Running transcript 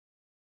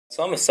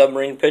So I'm a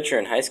submarine pitcher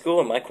in high school,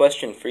 and my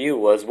question for you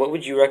was, what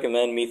would you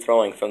recommend me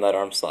throwing from that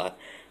arm slot?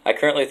 I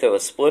currently throw a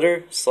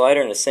splitter,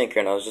 slider, and a sinker,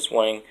 and I was just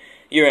wanting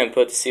your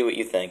input to see what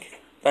you think.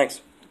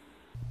 Thanks.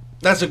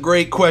 That's a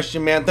great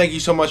question, man. Thank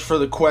you so much for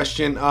the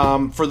question.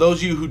 For those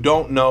of you who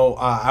don't know,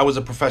 I was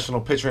a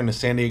professional pitcher in the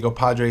San Diego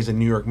Padres and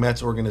New York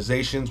Mets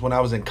organizations when I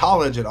was in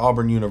college at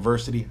Auburn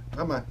University.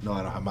 No, I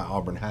don't have my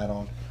Auburn hat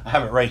on. I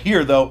have it right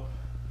here, though.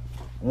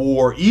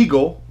 War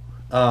Eagle.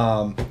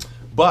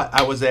 But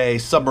I was a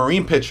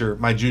submarine pitcher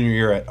my junior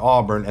year at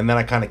Auburn, and then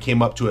I kind of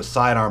came up to a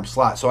sidearm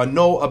slot. So I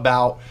know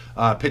about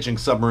pitching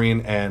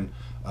submarine and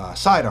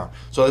sidearm.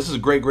 So this is a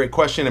great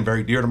question and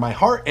very dear to my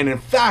heart. And in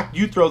fact,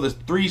 you throw the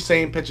three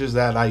same pitches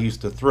that I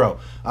used to throw.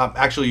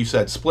 Actually, you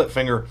said split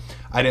finger.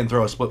 I didn't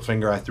throw a split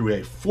finger. I threw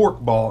a fork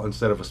ball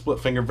instead of a split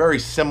finger. Very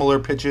similar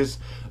pitches,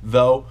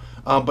 though.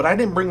 But I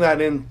didn't bring that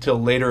in till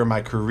later in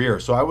my career.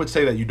 So I would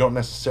say that you don't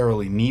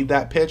necessarily need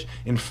that pitch.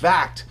 In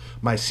fact,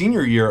 my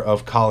senior year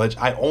of college,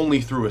 I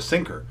only threw a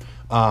sinker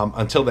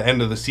until the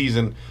end of the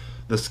season.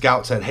 The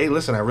scout said, hey,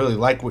 listen, I really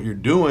like what you're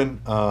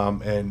doing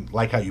and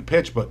like how you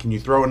pitch, but can you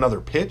throw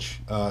another pitch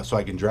so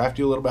I can draft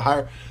you a little bit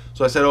higher?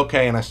 So I said,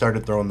 okay, and I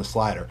started throwing the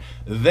slider.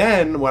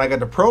 Then when I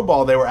got to pro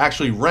ball, they were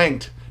actually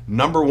ranked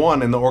number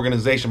one in the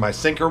organization. My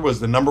sinker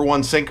was the number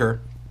one sinker,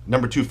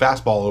 number two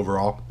fastball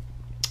overall,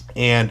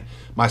 and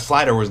my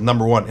slider was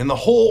number one. In the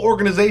whole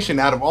organization,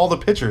 out of all the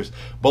pitchers,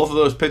 both of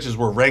those pitches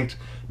were ranked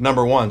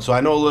number one. So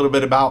I know a little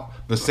bit about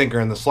the sinker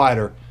and the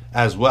slider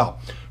as well.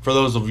 For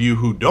those of you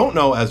who don't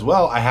know as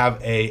well, I have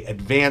a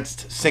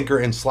advanced sinker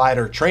and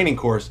slider training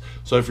course.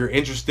 So if you're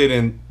interested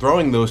in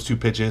throwing those two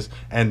pitches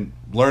and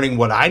learning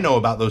what I know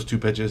about those two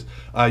pitches,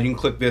 you can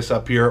click this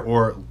up here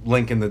or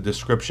link in the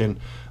description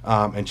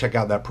and check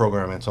out that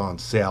program. It's on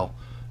sale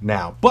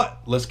now.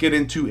 But let's get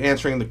into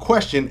answering the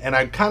question. And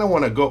I kind of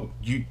want to go,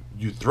 you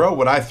throw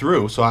what I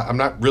threw, so I'm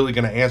not really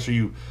going to answer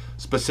you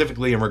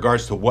specifically in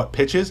regards to what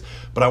pitches,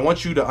 but I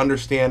want you to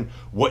understand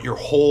what your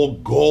whole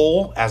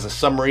goal as a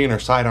submarine or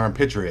sidearm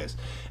pitcher is.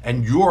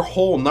 And your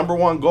whole number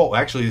one goal,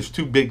 actually there's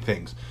two big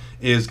things,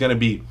 is going to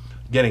be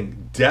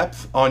getting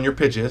depth on your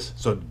pitches,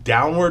 so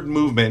downward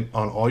movement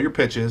on all your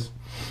pitches,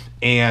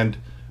 and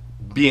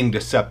being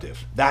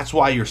deceptive. That's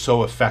why you're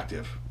so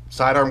effective.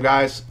 Sidearm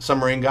guys,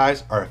 submarine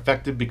guys are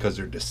effective because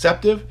they're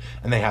deceptive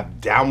and they have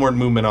downward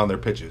movement on their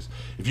pitches.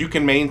 If you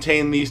can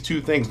maintain these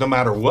two things, no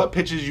matter what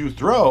pitches you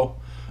throw,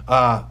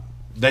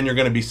 then you're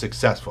going to be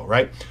successful,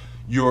 right?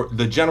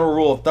 The general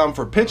rule of thumb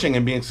for pitching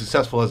and being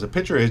successful as a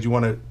pitcher is you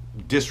want to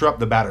disrupt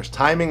the batter's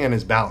timing and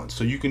his balance.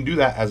 So you can do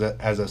that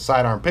as a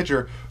sidearm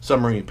pitcher,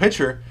 submarine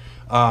pitcher.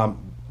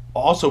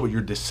 Also, with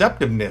your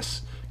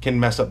deceptiveness can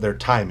mess up their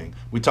timing.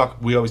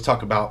 We always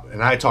talk about,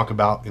 and I talk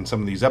about in some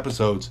of these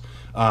episodes,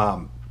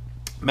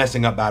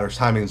 messing up batters'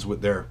 timings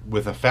with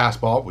a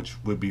fastball,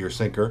 which would be your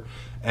sinker,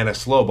 and a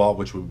slow ball,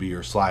 which would be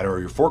your slider or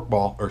your fork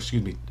ball, or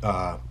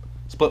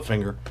split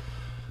finger.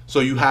 So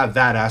you have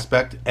that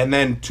aspect, and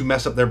then to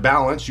mess up their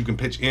balance, you can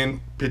pitch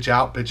in, pitch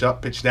out, pitch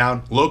up, pitch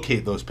down,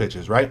 locate those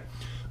pitches, right?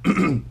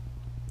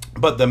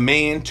 But the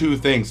main two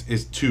things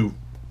is to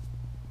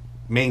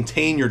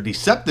maintain your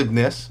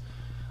deceptiveness,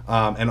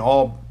 and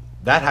all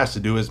that has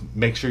to do is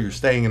make sure you're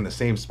staying in the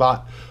same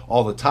spot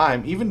all the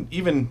time.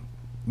 Even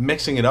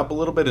mixing it up a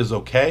little bit is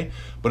okay,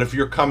 but if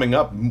you're coming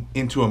up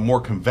into a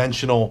more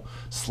conventional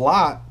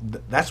slot,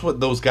 that's what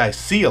those guys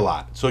see a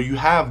lot. So you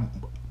have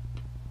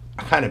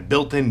a kind of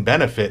built-in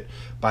benefit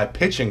by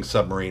pitching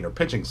submarine or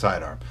pitching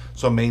sidearm.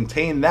 So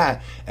maintain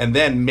that, and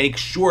then make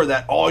sure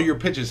that all your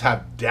pitches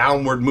have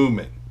downward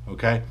movement,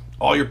 okay?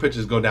 All your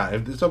pitches go down.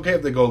 It's okay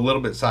if they go a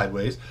little bit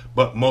sideways,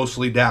 but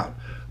mostly down.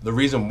 The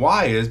reason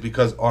why is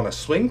because on a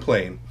swing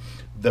plane,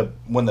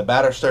 when the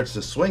batter starts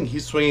to swing,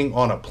 he's swinging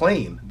on a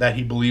plane that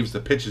he believes the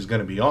pitch is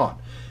going to be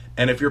on.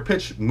 And if your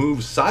pitch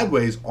moves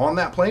sideways on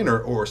that plane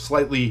or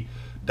slightly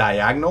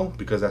diagonal,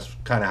 because that's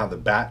kind of how the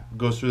bat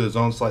goes through the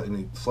zone,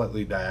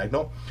 slightly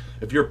diagonal,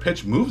 if your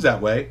pitch moves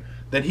that way,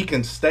 then he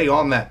can stay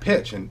on that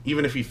pitch. And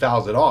even if he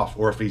fouls it off,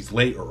 or if he's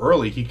late or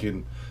early, he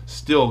can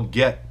still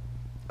get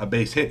a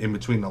base hit in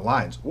between the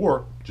lines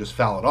or just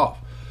foul it off.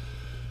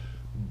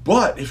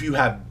 But if you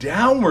have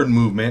downward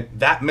movement,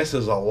 that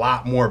misses a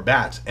lot more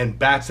bats. And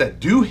bats that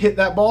do hit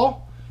that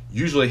ball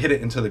usually hit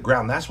it into the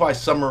ground. That's why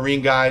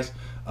submarine guys,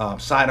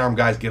 sidearm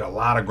guys get a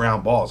lot of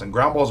ground balls. And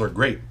ground balls are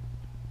great.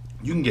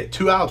 You can get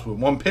 2 outs with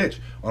one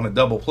pitch on a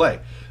double play.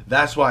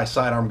 That's why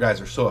sidearm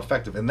guys are so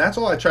effective. And that's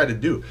all I try to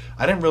do.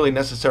 I didn't really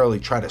necessarily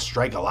try to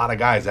strike a lot of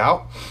guys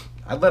out.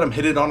 I'd let them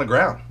hit it on the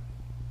ground.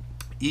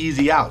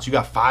 Easy outs. You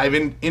got 5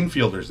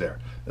 infielders there.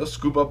 They'll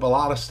scoop up a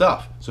lot of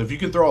stuff. So if you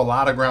can throw a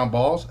lot of ground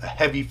balls, a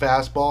heavy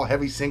fastball,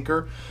 heavy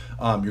sinker,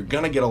 you're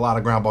going to get a lot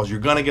of ground balls. You're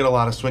going to get a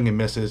lot of swing and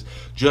misses.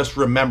 Just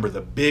remember,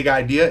 the big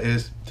idea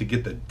is to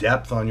get the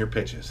depth on your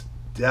pitches.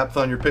 Depth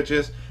on your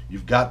pitches.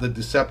 You've got the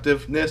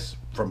deceptiveness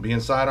from being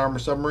sidearm or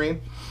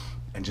submarine,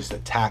 and just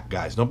attack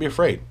guys. Don't be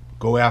afraid.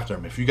 Go after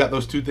them. If you got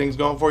those two things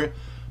going for you,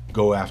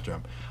 go after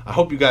them. I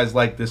hope you guys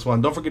like this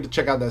one. Don't forget to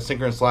check out that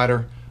sinker and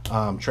slider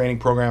training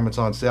program. It's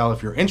on sale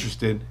if you're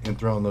interested in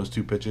throwing those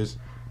two pitches.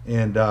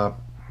 And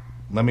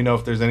Let me know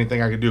if there's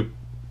anything I could do.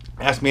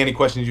 Ask me any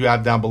questions you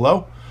have down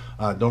below.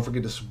 Don't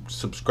forget to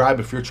subscribe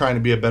if you're trying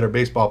to be a better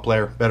baseball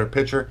player, better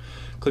pitcher.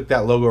 Click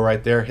that logo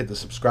right there, hit the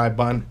subscribe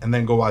button, and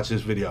then go watch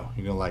this video.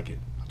 You're going to like it.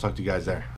 I'll talk to you guys there.